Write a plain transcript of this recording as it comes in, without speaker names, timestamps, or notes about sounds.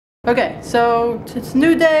Okay, so it's a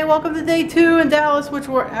new day. Welcome to day 2 in Dallas, which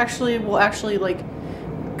we'll actually like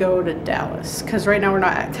go to Dallas because right now we're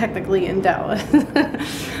not technically in Dallas.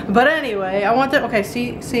 But anyway, I want to. Okay,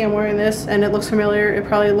 see, I'm wearing this and it looks familiar. It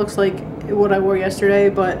probably looks like what I wore yesterday,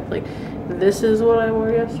 but like this is what I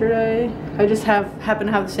wore yesterday. I just happen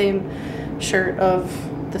to have the same shirt of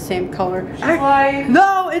the same color.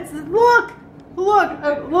 No, it's look.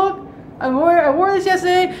 I wore this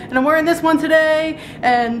yesterday, and I'm wearing this one today,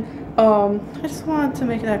 and I just wanted to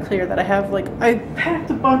make that clear that I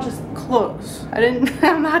packed a bunch of clothes.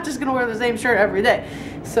 I'm not just gonna wear the same shirt every day.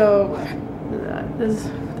 So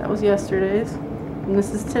that was yesterday's, and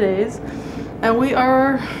this is today's, and we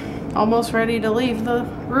are almost ready to leave the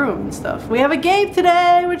room and stuff. We have a game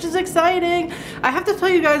today, which is exciting. I have to tell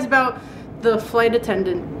you guys about the flight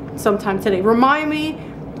attendant sometime today. Remind me.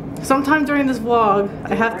 Sometime during this vlog,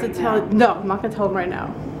 I have to tell. No, I'm not gonna tell him right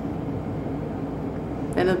now.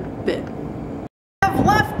 In a bit. I've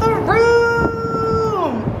left the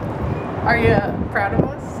room! Are you proud of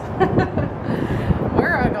us?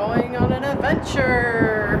 We're going on an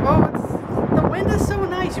adventure. Oh, the wind is so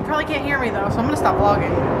nice. You probably can't hear me though, so I'm gonna stop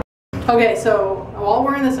vlogging. Okay, so while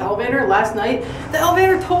we're in this elevator last night, the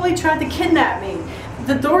elevator totally tried to kidnap me.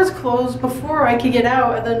 The doors closed before I could get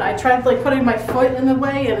out, and then I tried like putting my foot in the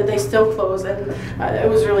way, and they still closed, and it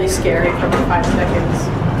was really scary for like 5 seconds.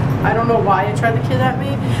 I don't know why it tried to kidnap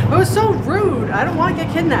me, but it was so rude. I don't want to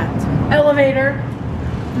get kidnapped. Elevator.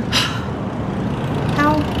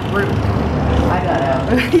 How rude. I got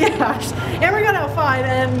out. Yeah, Amber got out fine,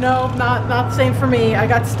 and no, not the same for me. I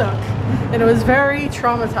got stuck, and it was very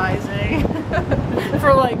traumatizing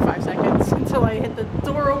for like 5 seconds until I hit the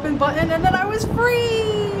door open button, and then I was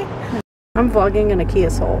free. I'm vlogging in a Kia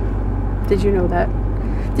Soul. Did you know that?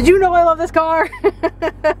 Did you know I love this car?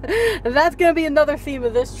 That's gonna be another theme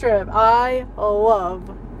of this trip. I love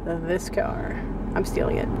this car. I'm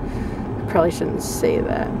stealing it. I probably shouldn't say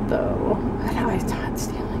that though. No, I'm not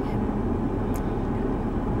stealing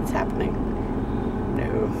it. It's happening.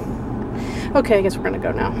 No. Okay, I guess we're gonna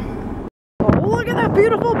go now. Oh, look at that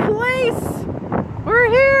beautiful place! We're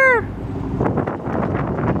here!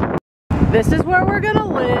 This is where we're gonna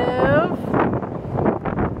live.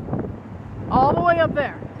 All the way up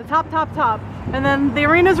there. The top. And then the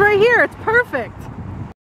arena's right here. It's perfect.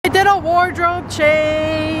 I did a wardrobe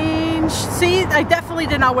change. See, I definitely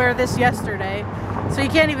did not wear this yesterday. So you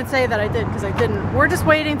can't even say that I did, because I didn't. We're just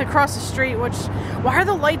waiting to cross the street, which, why are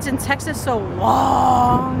the lights in Texas so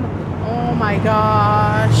long? Oh my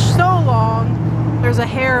gosh, so long. There's a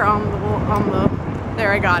hair on the,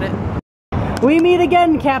 there, I got it. We meet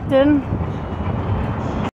again, Captain.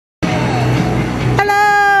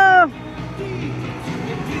 Hello!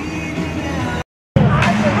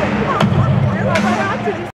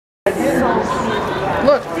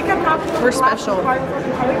 Look, we're special.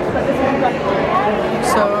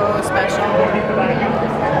 So special.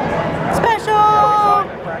 Special!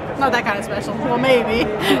 Not that kind of special. Well, maybe.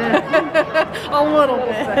 A little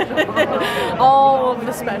bit. All of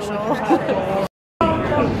the special.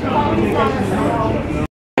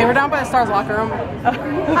 Okay, we're down by the Stars locker room.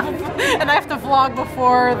 And I have to vlog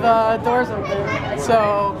before the doors open.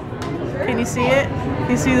 So, can you see it?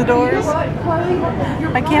 Can you see the doors?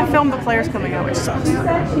 I can't film the players coming out, which sucks.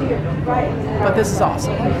 But this is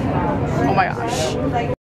awesome. Oh my gosh.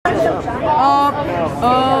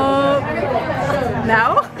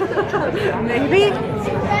 Now? Maybe?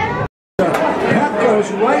 That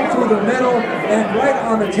goes right through the middle and right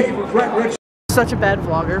on the tape of Brett Rich. Such a bad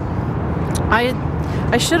vlogger.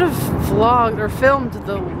 I should have vlogged or filmed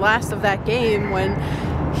the last of that game when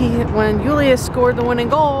Julius scored the winning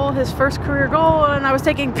goal, his first career goal, and I was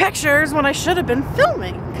taking pictures when I should have been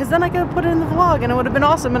filming, because then I could have put it in the vlog and it would have been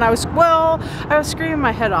awesome. And I was screaming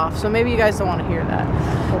my head off, so maybe you guys don't want to hear that.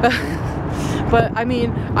 But I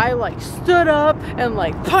mean, I like stood up and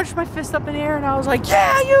like punched my fist up in the air, and I was like,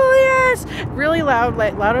 yeah, Julius! Really loud,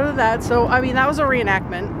 like louder than that. So I mean, that was a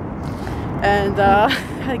reenactment, and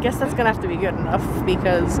I guess that's gonna have to be good enough,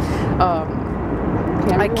 because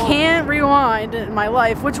I can't rewind in my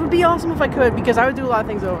life, which would be awesome if I could, because I would do a lot of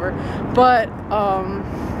things over. But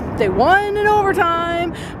they won in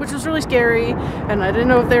overtime, which was really scary, and I didn't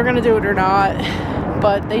know if they were gonna do it or not,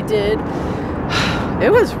 but they did.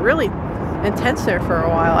 It was really intense there for a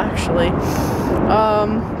while, actually.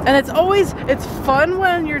 And it's fun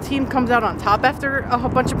when your team comes out on top after a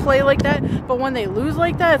bunch of play like that, but when they lose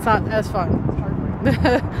like that, it's not as fun.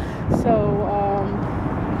 So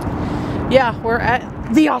yeah, we're at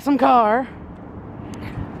the awesome car,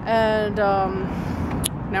 and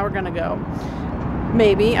now we're gonna go.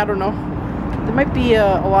 Maybe, I don't know. there might be a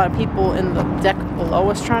lot of people in the deck below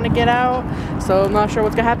us trying to get out, so I'm not sure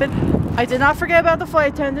what's gonna happen. I did not forget about the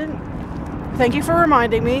flight attendant. Thank you for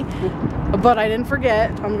reminding me, but I didn't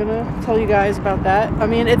forget. I'm gonna tell you guys about that. I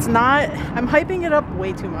mean, it's not, I'm hyping it up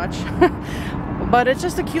way too much, but it's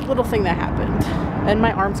just a cute little thing that happened, and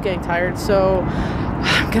my arm's getting tired, so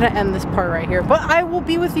I'm gonna end this part right here, but I will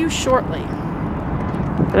be with you shortly.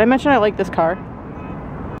 Did I mention I like this car?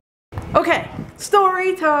 Okay,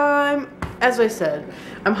 story time. As I said,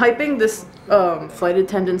 I'm hyping this flight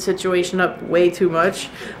attendant situation up way too much,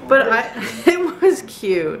 but it was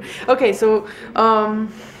cute. Okay, so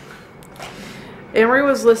Amory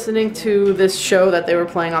was listening to this show that they were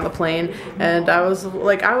playing on the plane, and I was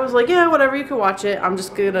like, yeah, whatever, you can watch it. I'm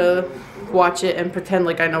just gonna watch it and pretend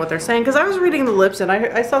like I know what they're saying, because I was reading the lips and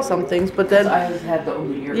I saw some things, but then I had the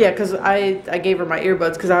only earbuds. yeah, because I gave her my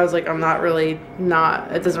earbuds because I was like,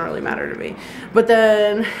 it doesn't really matter to me. But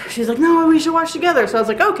then she's like, no, we should watch together. So I was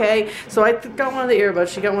like, okay. So I got one of the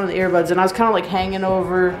earbuds, she got one of the earbuds, and I was kind of like hanging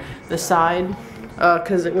over the side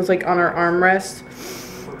because it was like on her armrest.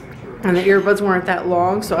 And the earbuds weren't that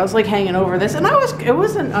long, so I was like hanging over this, and it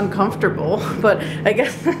wasn't uncomfortable, but I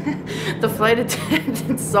guess the flight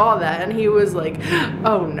attendant saw that and he was like,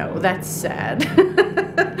 oh no, that's sad.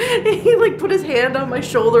 He like put his hand on my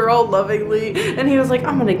shoulder all lovingly, and he was like,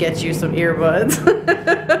 I'm gonna get you some earbuds.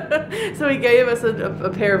 So he gave us a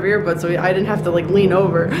pair of earbuds, so I didn't have to like lean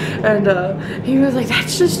over, and he was like,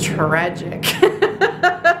 that's just tragic.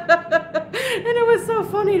 And it was so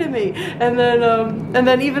funny to me. And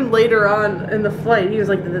then even later on in the flight, he was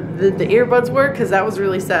like, the earbuds work? Because that was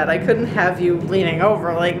really sad. I couldn't have you leaning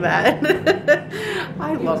over like that.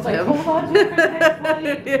 I love him. Hold on to the next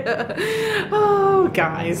flight. Yeah. Oh,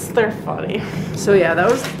 guys, they're funny. So yeah, that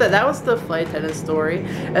was the flight attendant story.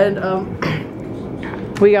 And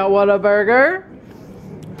we got Whataburger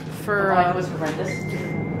for. It was horrendous.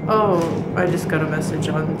 Oh, I just got a message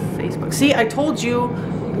on Facebook. See, I told you,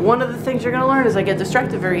 one of the things you're gonna learn is I get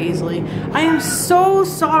distracted very easily. I am so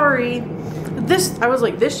sorry. I was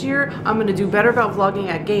like, this year I'm gonna do better about vlogging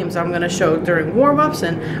at games. I'm gonna show during warm-ups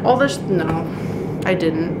and all this. No, I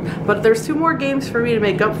didn't. But there's 2 more games for me to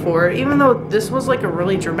make up for it, even though this was like a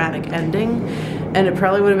really dramatic ending, and it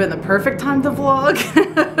probably would have been the perfect time to vlog.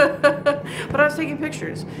 But I was taking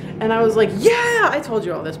pictures, and I was like, yeah, I told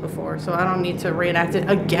you all this before, so I don't need to reenact it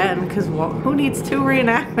again, because, well, who needs 2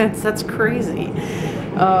 reenactments? That's crazy.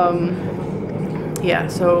 Yeah,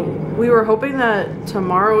 so we were hoping that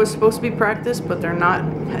tomorrow is supposed to be practice, but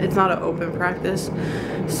it's not an open practice,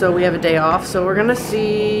 so we have a day off. So we're gonna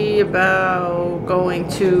see about going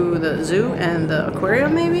to the zoo and the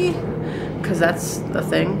aquarium maybe, because that's the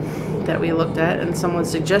thing that we looked at, and someone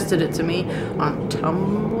suggested it to me on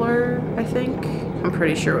Tumblr, I think. I'm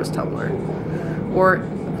pretty sure it was Tumblr or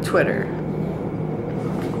Twitter,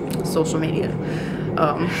 social media.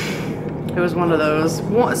 It was one of those.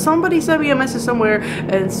 Somebody sent me a message somewhere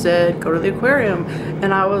and said, go to the aquarium.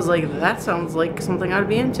 And I was like, that sounds like something I'd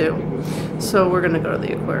be into. So we're gonna go to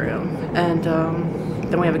the aquarium. And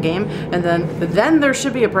then we have a game. And then there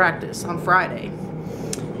should be a practice on Friday.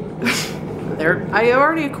 I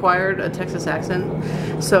already acquired a Texas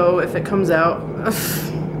accent. So if it comes out,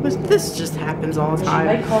 this just happens all the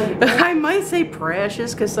time. I might say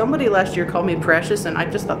precious, because somebody last year called me precious, and I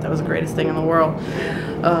just thought that was the greatest thing in the world.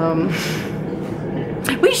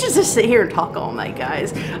 We should just sit here and talk all night,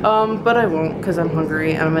 guys. But I won't, because I'm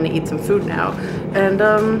hungry and I'm gonna eat some food now. And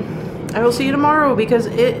I will see you tomorrow, because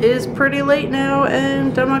it is pretty late now,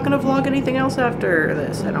 and I'm not gonna vlog anything else after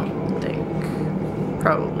this, I don't think.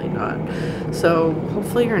 Probably not. So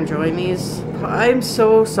hopefully you're enjoying these. I'm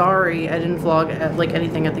so sorry I didn't vlog like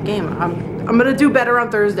anything at the game. I'm gonna do better on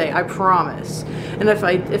Thursday, I promise. And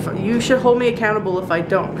if you should hold me accountable if I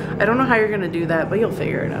don't. I don't know how you're gonna do that, but you'll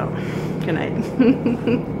figure it out. Good night.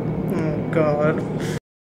 Oh God.